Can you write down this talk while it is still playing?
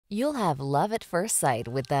You'll have love at first sight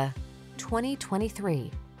with the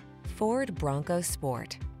 2023 Ford Bronco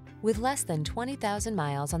Sport. With less than 20,000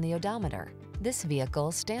 miles on the odometer, this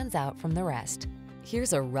vehicle stands out from the rest.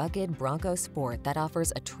 Here's a rugged Bronco Sport that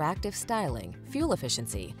offers attractive styling, fuel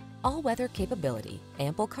efficiency, all-weather capability,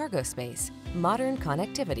 ample cargo space, modern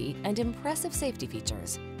connectivity, and impressive safety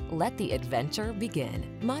features. Let the adventure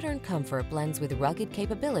begin. Modern comfort blends with rugged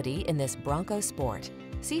capability in this Bronco Sport.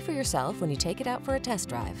 See for yourself when you take it out for a test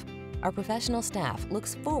drive. Our professional staff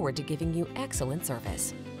looks forward to giving you excellent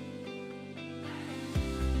service.